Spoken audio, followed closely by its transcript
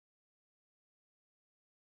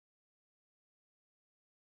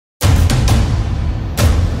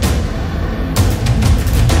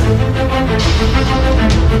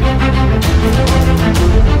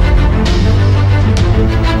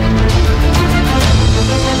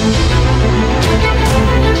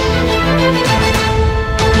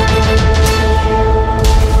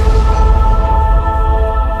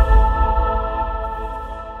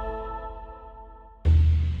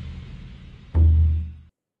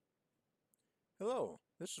Hello,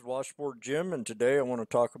 this is Washboard Jim, and today I want to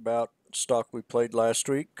talk about stock we played last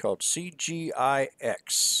week called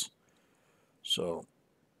CGIX. So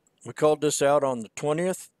we called this out on the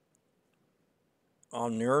 20th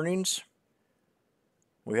on the earnings.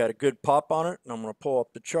 We had a good pop on it, and I'm going to pull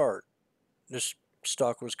up the chart. This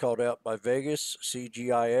stock was called out by Vegas,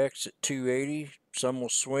 CGIX at 280. Some will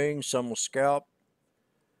swing, some will scalp,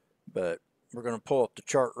 but we're going to pull up the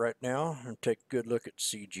chart right now and take a good look at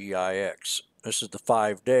CGIX. This is the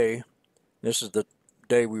 5-day. This is the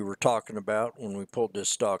day we were talking about when we pulled this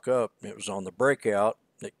stock up. It was on the breakout.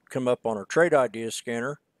 It come up on our trade idea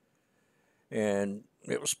scanner, and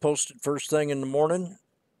it was posted first thing in the morning,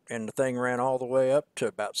 and the thing ran all the way up to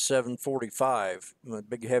about 745, a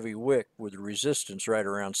big heavy wick with resistance right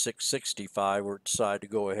around 665, where it decided to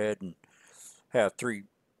go ahead and have three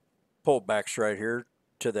pullbacks right here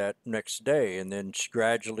to that next day, and then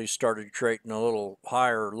gradually started creating a little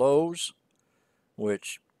higher lows,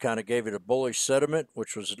 which kind of gave it a bullish sediment,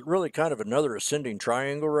 which was really kind of another ascending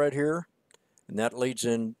triangle right here. And that leads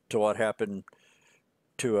into what happened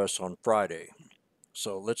to us on Friday.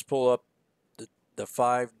 So let's pull up the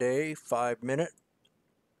 5-day, 5-minute.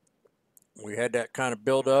 We had that kind of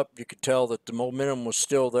build up. You could tell that the momentum was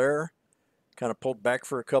still there. Kind of pulled back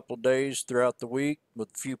for a couple of days throughout the week with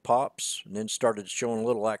a few pops, and then started showing a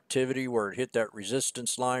little activity where it hit that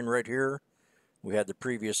resistance line right here. We had the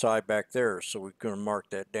previous high back there, so we're going to mark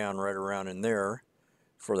that down right around in there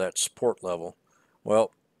for that support level. Well,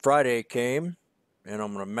 Friday came, and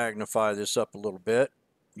I'm going to magnify this up a little bit.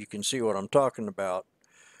 You can see what I'm talking about.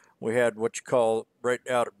 We had what you call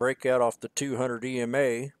a breakout off the 200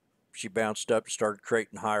 EMA. She bounced up, started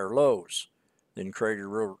creating higher lows, then created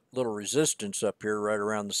a little resistance up here right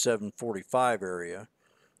around the 745 area.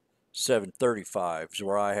 735 is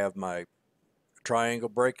where I have my triangle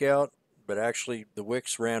breakout, but actually the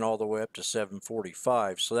wicks ran all the way up to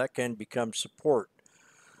 745, so that can become support.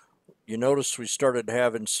 You notice we started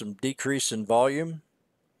having some decrease in volume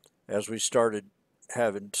as we started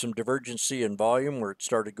having some divergency in volume where it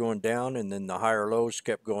started going down, and then the higher lows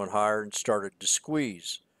kept going higher and started to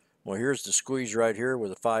squeeze. Well, here's the squeeze right here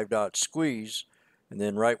with a 5-dot squeeze, and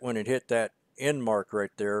then right when it hit that end mark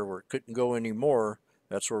right there where it couldn't go anymore,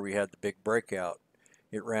 that's where we had the big breakout.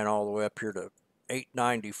 It ran all the way up here to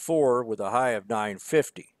 894 with a high of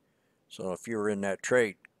 950. So if you were in that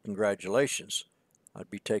trade, congratulations.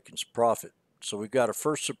 I'd be taking some profit. So we've got a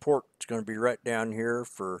first support. It's going to be right down here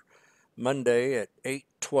for Monday at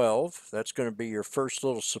 812. That's going to be your first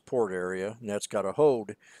little support area, and that's got to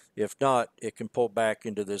hold. If not, it can pull back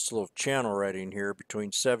into this little channel right in here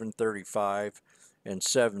between 735 and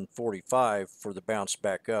 745 for the bounce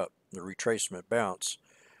back up, the retracement bounce.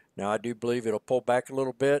 Now I do believe it'll pull back a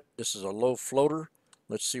little bit. This is a low floater.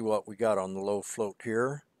 Let's see what we got on the low float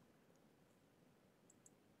here.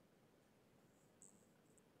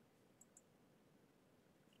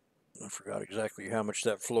 I forgot exactly how much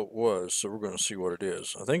that float was, so we're going to see what it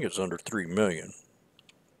is. I think it's under 3 million.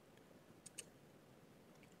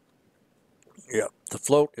 Yeah, the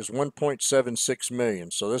float is 1.76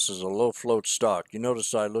 million, so this is a low float stock. You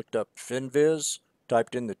notice I looked up FinViz,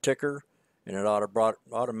 typed in the ticker, and it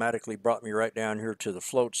automatically brought me right down here to the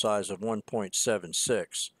float size of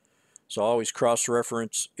 1.76. So I always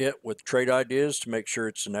cross-reference it with trade ideas to make sure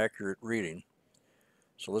it's an accurate reading.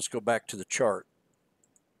 So let's go back to the chart.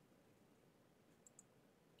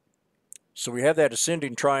 So we have that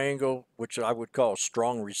ascending triangle, which I would call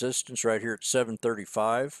strong resistance right here at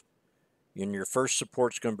 735. And your first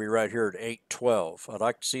support's going to be right here at 812. I'd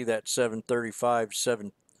like to see that 735,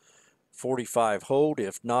 745 hold.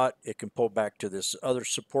 If not, it can pull back to this other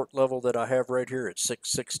support level that I have right here at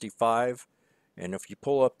 665. And if you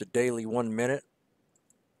pull up the daily 1 minute,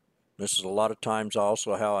 this is a lot of times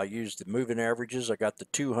also how I use the moving averages. I got the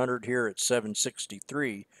 200 here at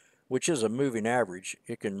 763, which is a moving average.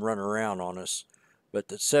 It can run around on us. But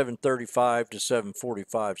the 735 to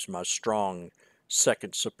 745 is my strong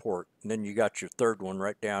second support. And then you got your third one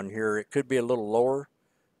right down here. It could be a little lower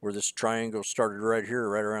where this triangle started right here,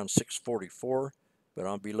 right around 644. But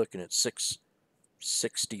I'll be looking at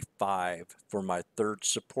 665 for my third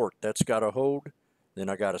support. That's got to hold. Then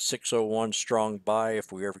I got a 601 strong buy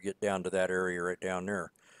if we ever get down to that area right down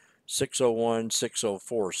there. 601,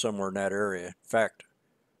 604, somewhere in that area. In fact,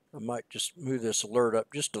 I might just move this alert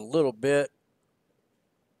up just a little bit.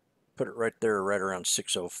 Put it right there, right around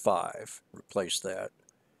 605. Replace that.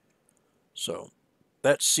 So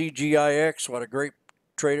that's CGIX. What a great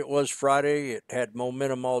trade it was Friday. It had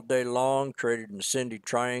momentum all day long, created an ascending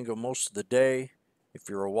triangle most of the day. If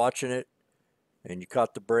you were watching it and you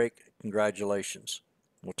caught the break, congratulations.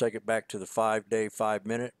 We'll take it back to the 5-day,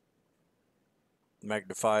 5-minute.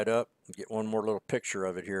 magnify it up and get one more little picture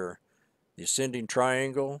of it here. The ascending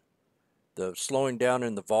triangle, the slowing down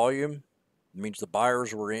in the volume means the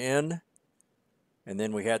buyers were in. And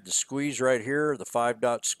then we had the squeeze right here, the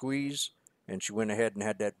 5-dot squeeze, and she went ahead and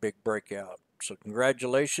had that big breakout. So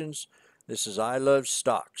congratulations. This is I Love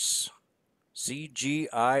Stocks,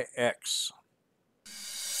 CGIX.